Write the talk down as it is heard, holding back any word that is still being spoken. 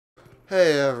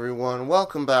Hey everyone,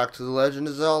 welcome back to The Legend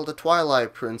of Zelda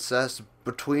Twilight Princess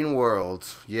Between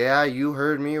Worlds. Yeah, you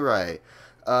heard me right.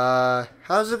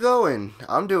 How's it going?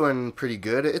 I'm doing pretty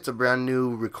good. It's a brand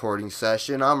new recording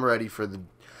session. I'm ready for the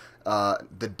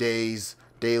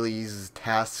dailies,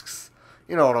 tasks.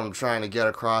 You know what I'm trying to get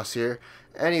across here.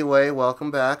 Anyway, welcome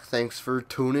back. Thanks for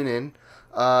tuning in.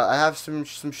 I have some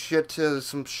shit to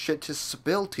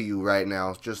spill to you right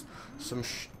now. Just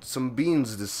some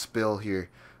beans to spill here.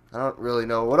 I don't really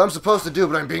know what I'm supposed to do,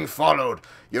 but I'm being followed.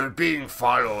 You're being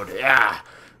followed, yeah.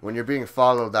 When you're being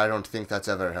followed, I don't think that's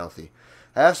ever healthy.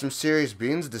 I have some serious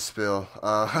beans to spill.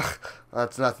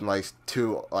 That's nothing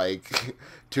too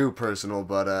personal,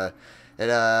 but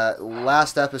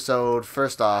last episode.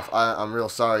 First off, I'm real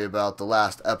sorry about the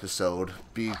last episode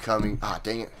becoming.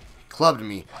 Dang it, clubbed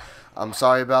me. I'm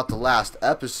sorry about the last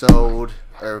episode,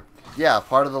 part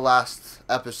of the last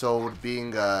episode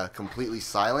being completely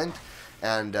silent.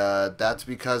 And that's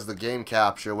because the game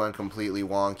capture went completely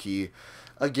wonky.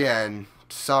 Again,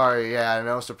 sorry, yeah,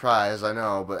 no surprise, I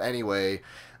know. But anyway,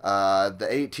 the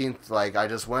 18th, I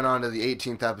just went on to the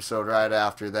 18th episode right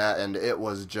after that, and it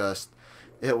was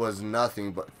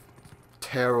nothing but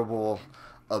terrible,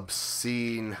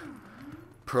 obscene,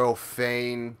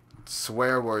 profane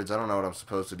swear words. I don't know what I'm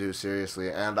supposed to do,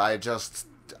 seriously. And I just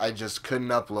couldn't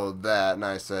upload that, and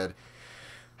I said,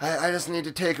 I just need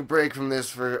to take a break from this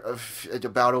for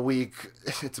about a week.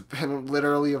 It's been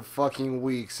literally a fucking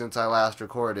week since I last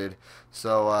recorded.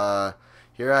 So,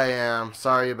 here I am.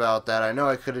 Sorry about that. I know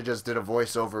I could have just did a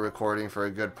voiceover recording for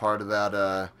a good part of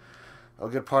that,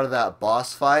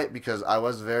 boss fight, because I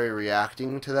was very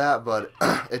reacting to that, but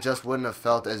it just wouldn't have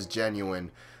felt as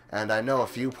genuine. And I know a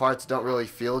few parts don't really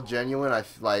feel genuine.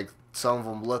 Some of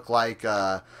them look like,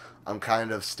 I'm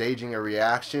kind of staging a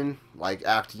reaction, like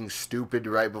acting stupid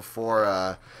right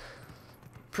before,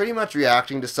 pretty much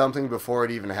reacting to something before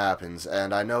it even happens.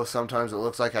 And I know sometimes it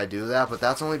looks like I do that, but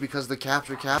that's only because the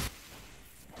capture.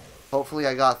 Hopefully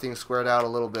I got things squared out a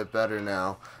little bit better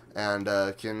now, and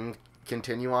can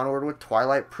continue onward with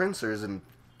Twilight Princess and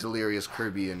Delirious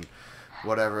Kirby and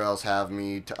whatever else have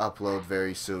me to upload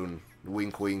very soon.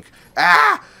 Wink, wink.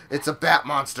 Ah! It's a bat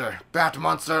monster! Bat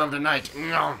monster of the night!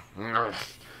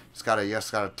 Just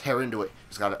gotta tear into it.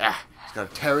 Just gotta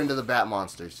tear into the bat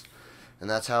monsters. And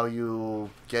that's how you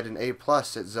get an A+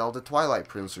 at Zelda Twilight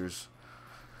Princess.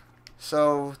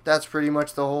 So, that's pretty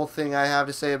much the whole thing I have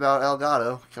to say about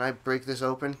Elgato. Can I break this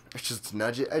open? Or just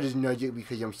nudge it? I just nudge it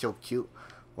because I'm so cute.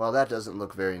 Well, that doesn't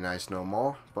look very nice no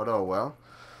more, but oh well.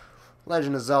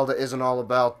 Legend of Zelda isn't all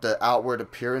about the outward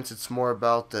appearance, it's more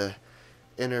about the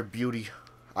inner beauty.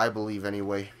 I believe,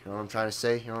 anyway. You know what I'm trying to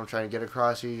say? You know what I'm trying to get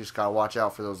across here? You just gotta watch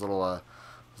out for those little,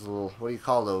 what do you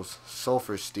call those?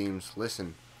 Sulfur steams.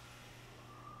 Listen.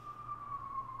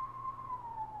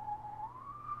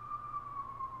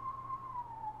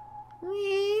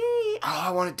 Oh,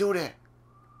 I want to do that.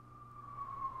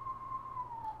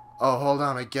 Oh, hold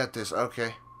on. I get this.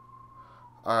 Okay.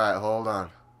 Alright, hold on.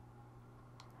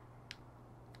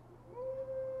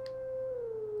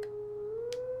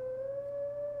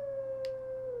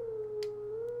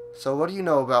 So what do you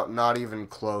know about not even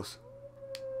close?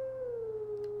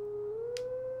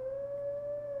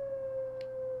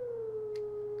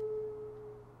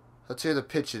 Let's hear the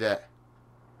pitch of that.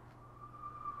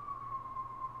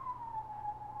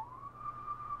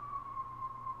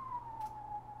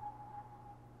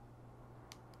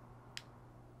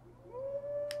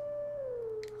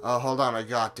 Oh, hold on, I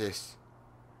got this.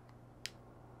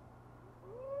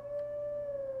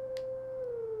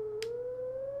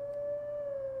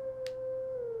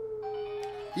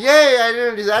 Yay,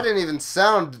 that didn't even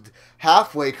sound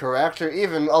halfway correct or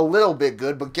even a little bit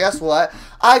good, but guess what?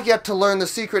 I get to learn the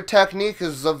secret techniques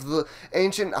of the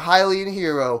ancient Hylian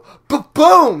hero.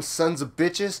 Boom! Sons of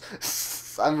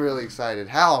bitches. I'm really excited.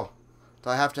 Howl. Do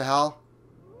I have to howl?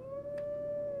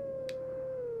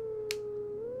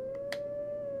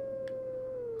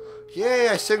 Yay,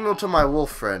 I signaled to my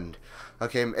wolf friend.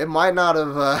 Okay, it might not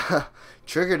have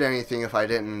triggered anything if I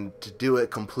didn't do it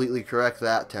completely correct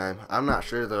that time. I'm not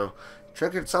sure, though.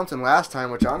 Triggered something last time,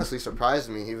 which honestly surprised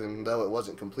me, even though it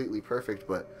wasn't completely perfect.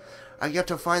 But I get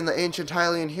to find the ancient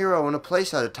Hylian hero in a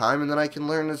place at a time, and then I can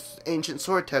learn this ancient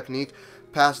sword technique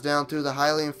passed down through the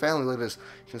Hylian family. Look at this.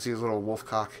 You can see his little wolf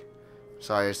cock.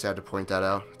 Sorry, I just had to point that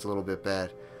out. It's a little bit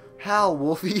bad. How,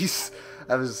 wolfies?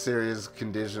 I have a serious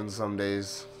condition some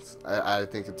days. I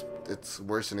think it's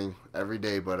worsening every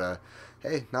day, but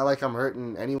hey, not like I'm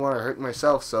hurting anyone or hurting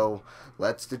myself, so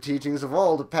let's the teachings of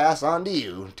old pass on to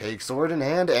you. Take sword in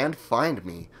hand and find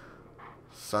me.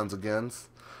 Sons of guns.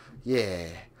 Yeah.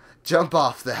 Jump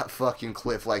off that fucking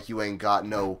cliff like you ain't got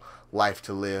no life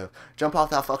to live. Jump off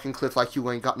that fucking cliff like you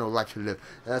ain't got no life to live.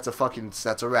 That's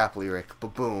a rap lyric.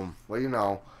 But boom. Well, you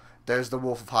know, there's the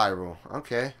Wolf of Hyrule.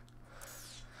 Okay.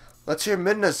 Let's hear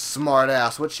Midna's smart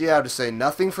ass. What's she have to say?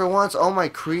 Nothing for once? Oh my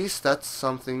crease, that's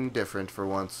something different for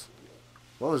once.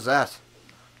 What was that?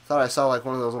 I thought I saw like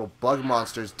one of those little bug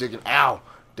monsters digging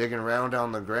around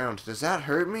on the ground. Does that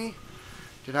hurt me?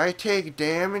 Did I take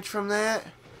damage from that?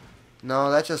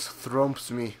 No, that just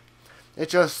thrumps me. It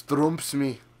just thrumps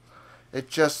me. It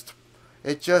just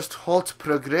halts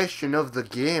progression of the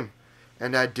game.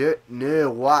 And I don't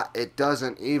know what. It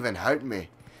doesn't even hurt me.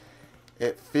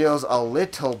 It feels a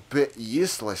little bit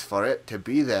useless for it to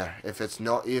be there if it's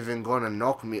not even going to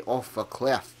knock me off a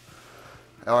cliff.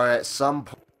 Or at some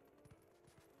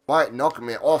point knock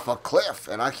me off a cliff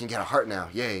and I can get a heart now.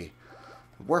 Yay.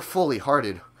 We're fully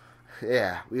hearted.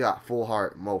 Yeah, we got full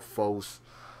heart, mofos.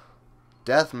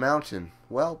 Death Mountain.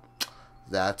 Well,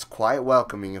 that's quite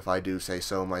welcoming if I do say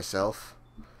so myself.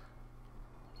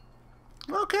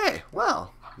 Okay,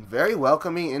 well, very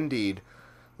welcoming indeed.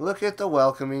 Look at the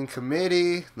welcoming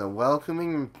committee, the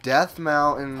welcoming Death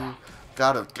Mountain.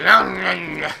 Got a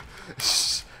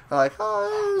like,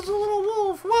 oh, there's a little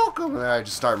wolf, welcome. And I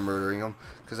just start murdering them,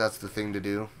 because that's the thing to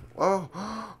do.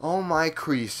 Oh my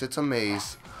crease, it's a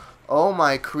maze. Oh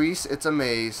my crease, it's a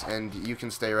maze. And you can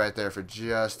stay right there for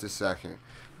just a second.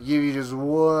 Give you just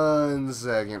 1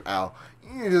 second. Ow.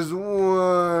 You just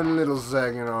 1 little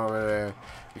second over there.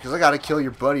 Because I gotta kill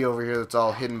your buddy over here that's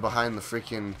all hidden behind the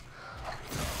freaking,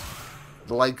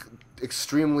 like,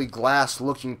 extremely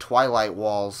glass-looking Twilight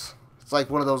walls. It's like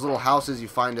one of those little houses you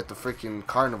find at the freaking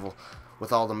carnival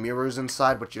with all the mirrors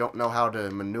inside, but you don't know how to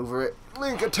maneuver it.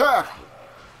 Link attack!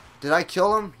 Did I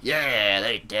kill him? Yeah,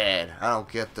 they did. I don't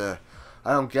get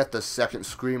the second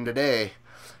scream today.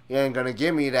 You ain't gonna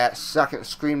give me that second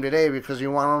scream today because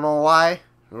you wanna know why?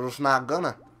 You're just not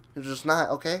gonna. You're just not,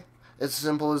 okay? It's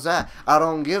simple as that. I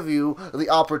don't give you the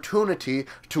opportunity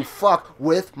to fuck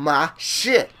with my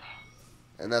shit.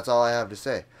 And that's all I have to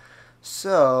say.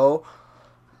 So,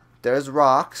 there's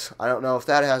rocks. I don't know if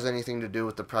that has anything to do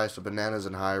with the price of bananas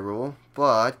in Hyrule,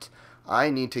 but I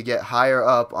need to get higher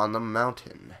up on the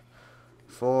mountain.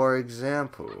 For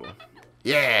example,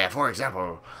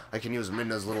 I can use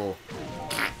Midna's little...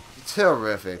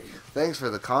 Terrific. Thanks for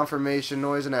the confirmation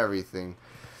noise and everything.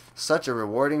 Such a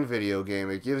rewarding video game.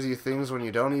 It gives you things when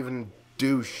you don't even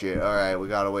do shit. Alright, we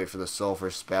gotta wait for the sulfur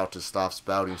spout to stop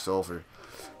spouting sulfur.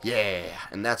 Yeah,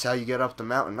 and that's how you get up the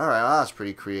mountain. Alright, well, that's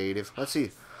pretty creative. Let's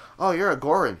see. Oh, you're a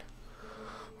Goron.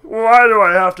 Why do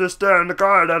I have to stand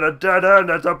guard at a dead end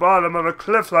at the bottom of a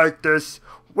cliff like this?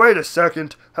 Wait a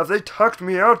second. Have they tucked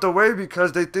me out the way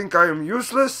because they think I am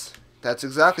useless? That's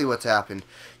exactly what's happened.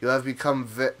 You have become,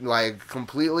 like,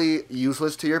 completely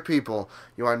useless to your people.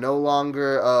 You are no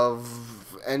longer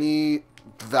of any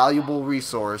valuable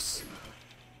resource.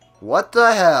 What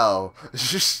the hell?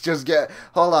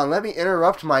 Hold on, let me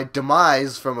interrupt my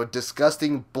demise from a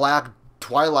disgusting black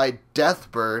Twilight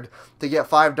death bird to get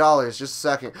 $5. Just a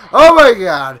second. Oh my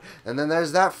god! And then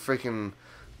there's that freaking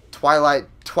Twilight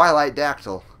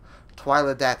dactyl.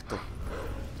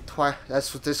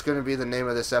 That's what this is going to be the name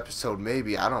of this episode,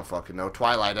 maybe. I don't fucking know.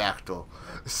 Twilight dactyl.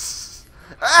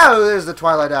 Oh, there's the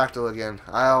Twilight dactyl again.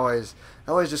 I always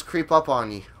just creep up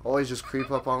on you.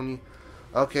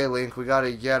 Okay, Link, we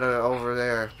gotta get over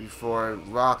there before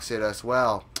rocks hit us.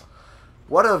 Well,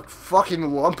 what a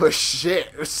fucking lump of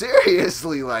shit.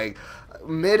 Seriously, like,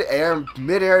 mid-air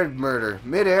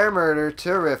murder,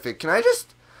 terrific. Can I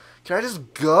just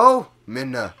go?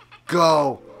 Midna,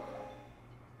 go.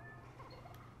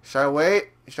 Should I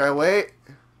wait?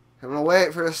 I'm gonna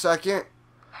wait for a second.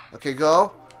 Okay,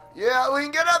 go. Yeah,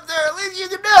 Link, get up there. Link, you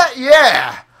can do it.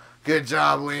 Yeah. Good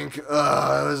job, Link. It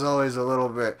was always a little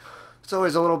bit. It's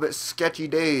always a little bit sketchy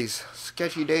days.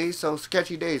 Sketchy days.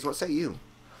 What say you?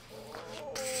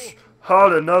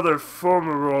 Hot another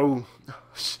fumarole.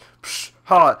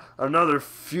 Hot another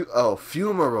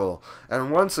fumarole.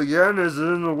 And once again is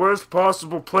in the worst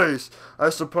possible place. I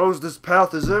suppose this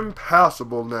path is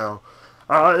impassable now.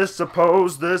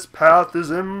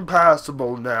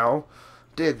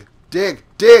 Dig.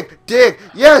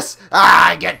 Yes!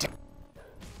 I get to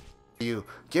you.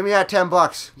 Give me that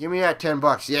 $10.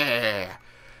 Yeah.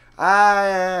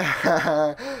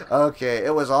 Okay,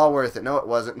 it was all worth it. No, it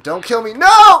wasn't. Don't kill me. No!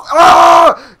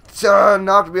 Oh!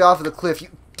 Knocked me off of the cliff. You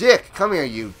dick. Come here,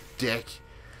 you dick.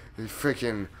 You're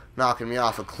freaking knocking me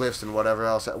off of cliffs and whatever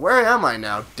else. Where am I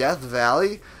now? Death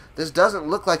Valley? This doesn't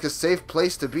look like a safe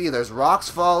place to be. There's rocks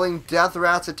falling, death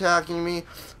rats attacking me,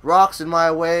 rocks in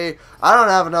my way. I don't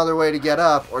have another way to get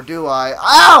up, or do I?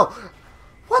 Ow!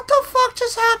 What the fuck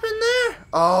just happened there?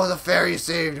 Oh, the fairy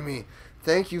saved me.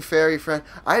 Thank you, fairy friend.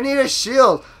 I need a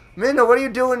shield. Minda, what are you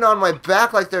doing on my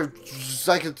back like they're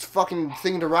like it's fucking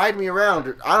thing to ride me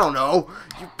around? I don't know.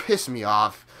 You piss me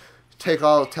off.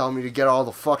 Tell me to get all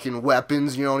the fucking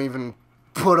weapons. You don't even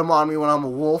put them on me when I'm a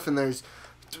wolf and there's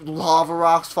lava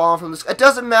rocks falling from the sky. It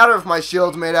doesn't matter if my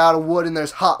shield's made out of wood and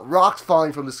there's hot rocks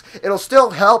falling from the sky. It'll still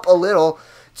help a little.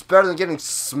 It's better than getting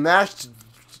smashed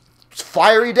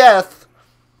fiery death.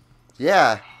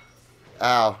 Yeah.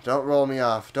 Ow. Don't roll me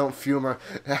off. Don't fume or...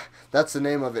 That's the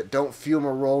name of it. Don't fume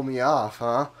or roll me off,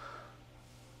 huh?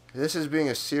 This is being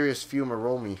a serious fume or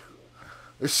roll me.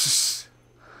 Is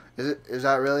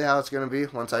that really how it's going to be?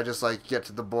 Once I just, like, get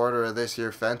to the border of this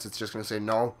here fence, it's just going to say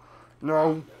no.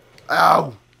 No.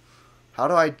 Ow. How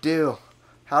do I deal?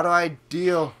 How do I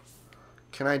deal?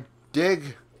 Can I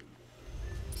dig?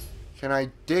 Can I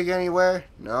dig anywhere?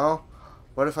 No.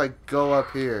 What if I go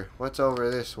up here? What's over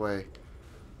this way?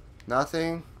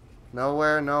 Nothing?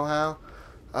 Nowhere? No how?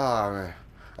 Oh, man.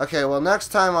 Okay, well, next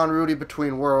time on Rudy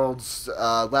Between Worlds,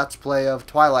 Let's Play of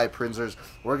Twilight Princess,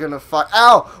 we're gonna find...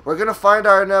 Ow! We're gonna find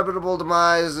our inevitable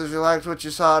demise. If you liked what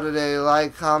you saw today,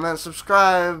 like, comment,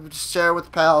 subscribe, share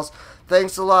with pals.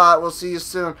 Thanks a lot. We'll see you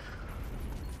soon.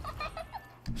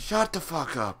 Shut the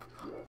fuck up.